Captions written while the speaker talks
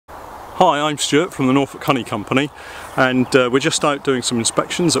Hi, I'm Stuart from the Norfolk Honey Company, and we're just out doing some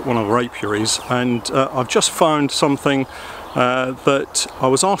inspections at one of our apiaries, and I've just found something that I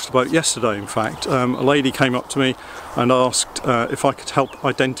was asked about yesterday. In fact, a lady came up to me and asked if I could help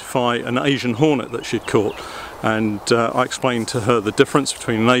identify an Asian hornet that she'd caught, and I explained to her the difference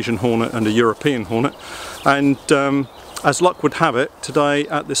between an Asian hornet and a European hornet, and as luck would have it, today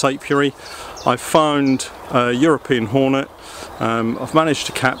at this apiary I found a European hornet. I've managed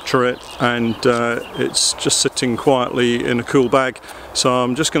to capture it, and it's just sitting quietly in a cool bag, so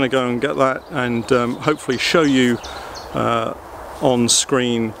I'm just going to go and get that and hopefully show you on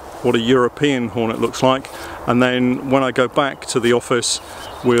screen what a European hornet looks like, and then when I go back to the office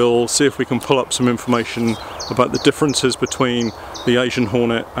we'll see if we can pull up some information about the differences between the Asian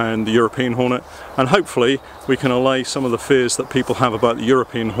hornet and the European hornet, and hopefully we can allay some of the fears that people have about the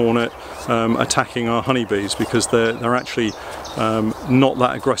European hornet attacking our honeybees, because they're actually not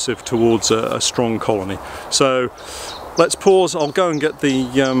that aggressive towards a strong colony. So let's pause. I'll go and get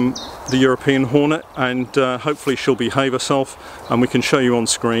the European hornet, and hopefully she'll behave herself and we can show you on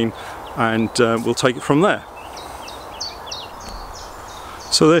screen, and we'll take it from there.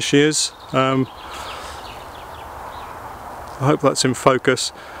 So there she is. I hope that's in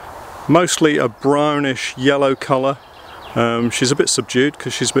focus. Mostly a brownish yellow colour. She's a bit subdued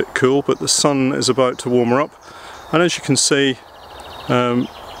because she's a bit cool, but the sun is about to warm her up, and as you can see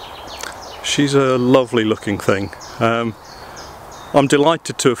she's a lovely looking thing. I'm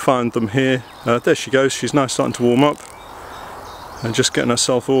delighted to have found them here. There she goes, she's now starting to warm up and just getting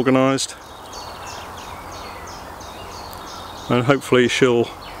herself organised, and hopefully she'll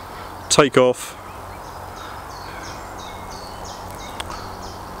take off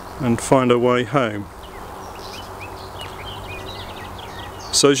and find her way home.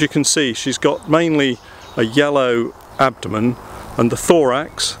 So as you can see, she's got mainly a yellow abdomen, and the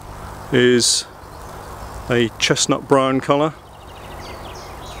thorax is a chestnut brown colour,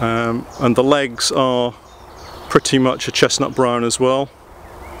 and the legs are pretty much a chestnut brown as well,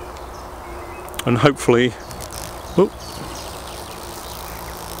 and hopefully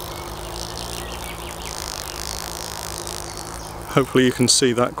you can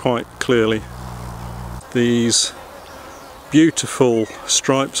see that quite clearly. These beautiful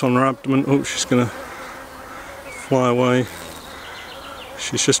stripes on her abdomen. Oh, she's going to fly away.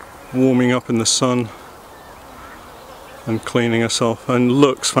 She's just warming up in the sun and cleaning herself, and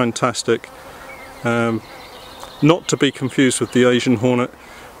looks fantastic. Not to be confused with the Asian hornet,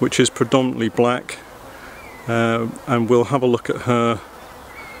 which is predominantly black, and we'll have a look at her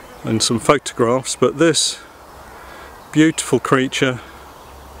in some photographs, but this beautiful creature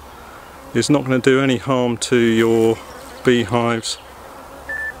is not going to do any harm to your beehives.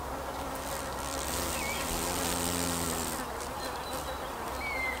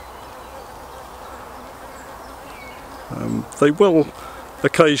 They will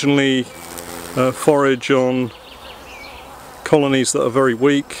occasionally forage on colonies that are very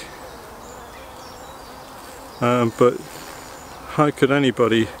weak, but how could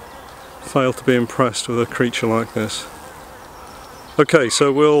anybody fail to be impressed with a creature like this? Okay,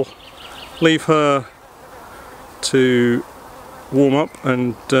 so we'll leave her to warm up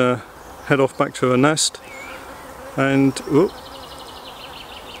and head off back to her nest, and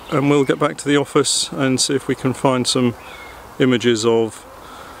we'll get back to the office and see if we can find some images of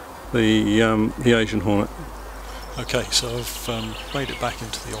the Asian hornet. Okay, so I've made it back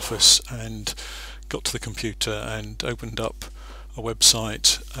into the office and got to the computer and opened up a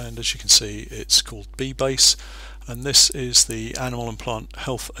website, and as you can see it's called BeeBase, and this is the Animal and Plant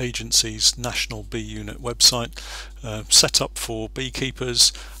Health Agency's National Bee Unit website, set up for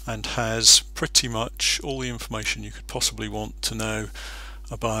beekeepers, and has pretty much all the information you could possibly want to know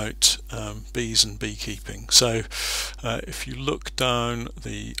about bees and beekeeping. So if you look down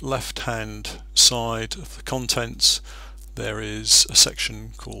the left hand side of the contents, there is a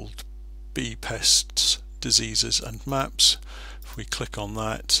section called Bee Pests, Diseases and Maps. If we click on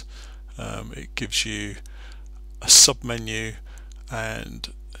that, it gives you a sub-menu,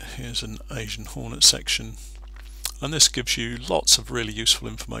 and here's an Asian hornet section, and this gives you lots of really useful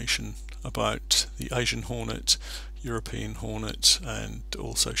information about the Asian hornet, European hornet, and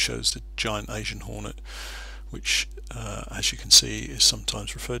also shows the giant Asian hornet, which as you can see is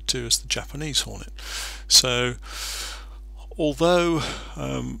sometimes referred to as the Japanese hornet. So although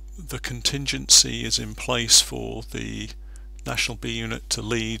the contingency is in place for the National Bee Unit to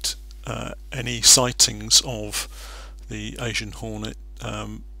lead any sightings of the Asian hornet,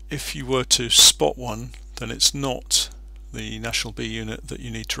 if you were to spot one, then it's not the National Bee Unit that you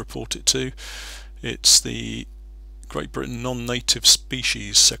need to report it to. It's the Great Britain Non-Native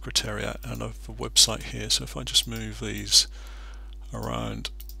Species Secretariat, and I have a website here, so if I just move these around.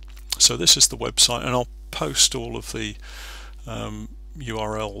 So this is the website, and I'll post all of the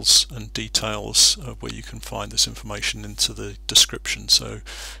URLs and details where you can find this information into the description, so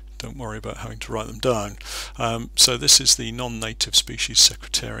don't worry about having to write them down. So this is the Non-Native Species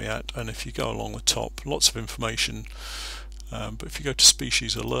Secretariat, and if you go along the top, lots of information, but if you go to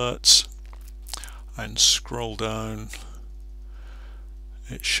Species Alerts and scroll down,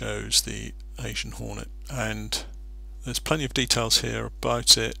 it shows the Asian Hornet, and there's plenty of details here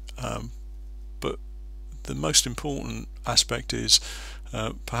about it, but the most important aspect is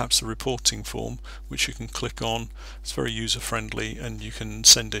perhaps the reporting form, which you can click on. It's very user friendly, and you can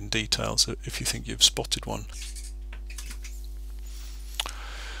send in details if you think you've spotted one.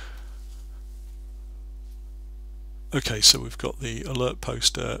 Okay, so we've got the alert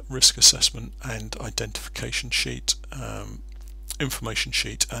poster, risk assessment and identification sheet, information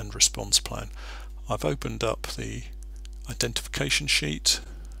sheet and response plan. I've opened up the identification sheet.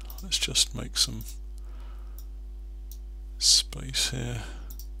 Let's just make some space here.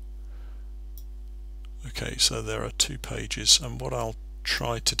 Okay, so there are 2 pages, and what I'll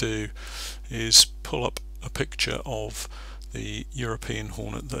try to do is pull up a picture of the European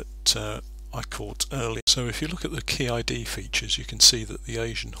Hornet that I caught earlier. So if you look at the key ID features, you can see that the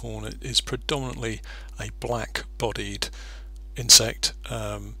Asian Hornet is predominantly a black-bodied insect.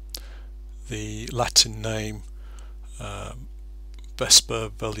 The Latin name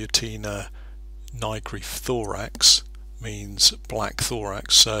Vespa velutina nigrithorax means black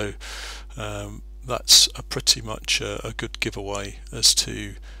thorax, so that's pretty much a good giveaway as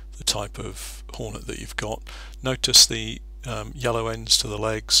to the type of hornet that you've got. Notice the yellow ends to the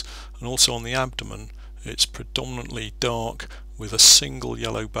legs, and also on the abdomen it's predominantly dark with a single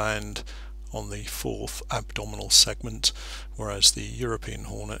yellow band on the 4th abdominal segment, whereas the European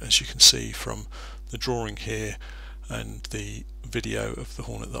Hornet, as you can see from the drawing here and the video of the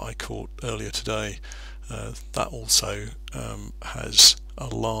hornet that I caught earlier today, that also has a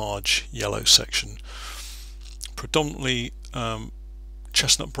large yellow section, predominantly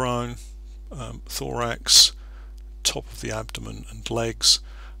chestnut brown thorax, top of the abdomen and legs,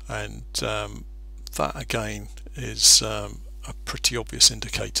 and that again is a pretty obvious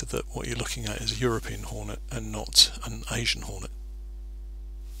indicator that what you're looking at is a European Hornet and not an Asian Hornet.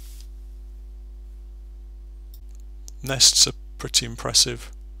 Nests are pretty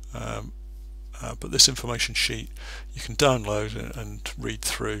impressive, but this information sheet you can download and read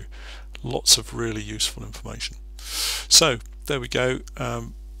through. Lots of really useful information. So there we go.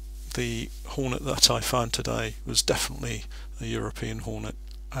 The hornet that I found today was definitely a European Hornet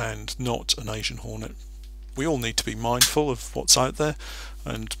and not an Asian Hornet. We all need to be mindful of what's out there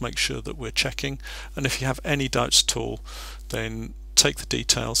and make sure that we're checking, and if you have any doubts at all, then take the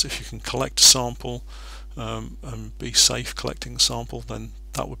details. If you can collect a sample and be safe collecting the sample, then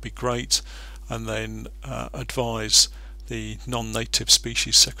that would be great, and then advise the Non-Native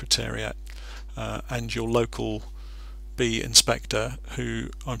Species Secretariat and your local bee inspector, who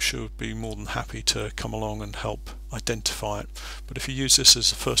I'm sure would be more than happy to come along and help identify it. But if you use this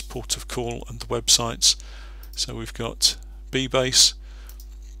as a first port of call, and the websites, so we've got BeeBase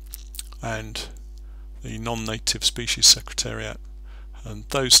and the Non-Native Species Secretariat, and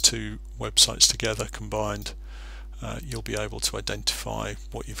those 2 websites together combined, you'll be able to identify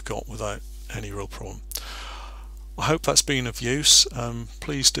what you've got without any real problem. I hope that's been of use.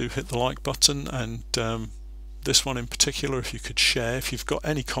 Please do hit the like button, and this one in particular, if you could share. If you've got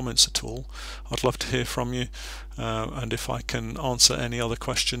any comments at all, I'd love to hear from you, and if I can answer any other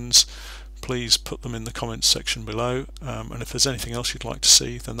questions, please put them in the comments section below, and if there's anything else you'd like to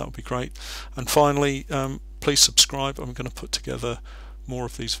see, then that would be great. And finally, please subscribe. I'm going to put together more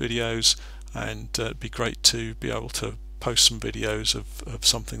of these videos, and it'd be great to be able to post some videos of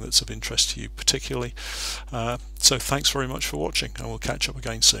something that's of interest to you particularly. So thanks very much for watching, and we'll catch up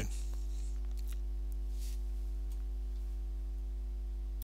again soon.